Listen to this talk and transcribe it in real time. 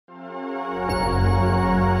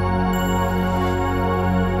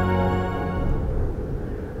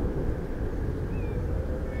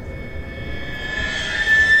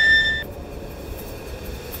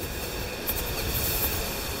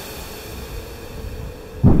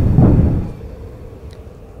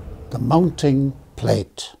mounting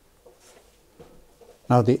plate.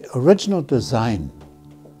 Now, the original design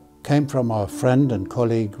came from our friend and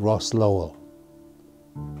colleague Ross Lowell,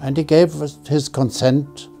 and he gave us his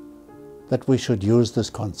consent that we should use this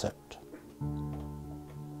concept.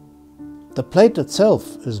 The plate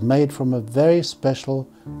itself is made from a very special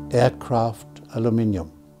aircraft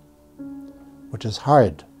aluminium, which is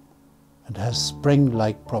hard and has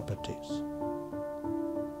spring-like properties.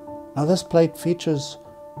 Now, this plate features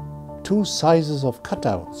two sizes of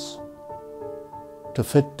cutouts to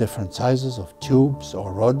fit different sizes of tubes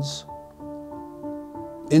or rods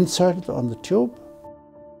inserted on the tube.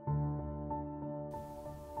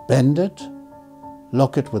 Bend it,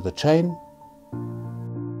 lock it with a chain,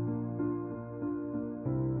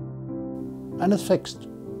 and it's fixed.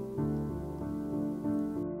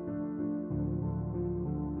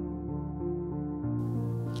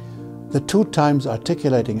 The 2x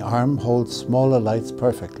articulating arm holds smaller lights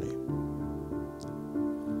perfectly.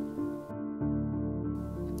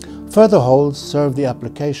 Further holes serve the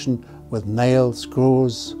application with nails,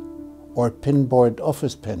 screws, or pinboard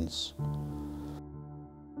office pins,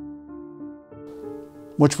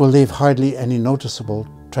 which will leave hardly any noticeable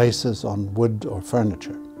traces on wood or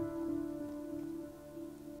furniture.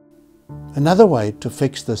 Another way to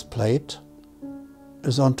fix this plate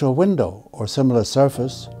is onto a window or similar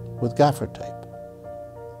surface with gaffer tape.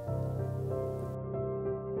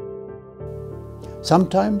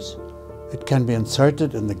 Sometimes it can be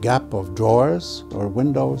inserted in the gap of drawers or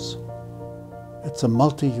windows. It's a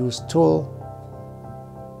multi-use tool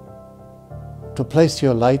to place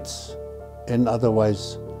your lights in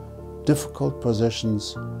otherwise difficult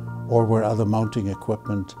positions or where other mounting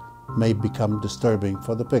equipment may become disturbing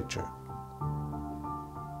for the picture.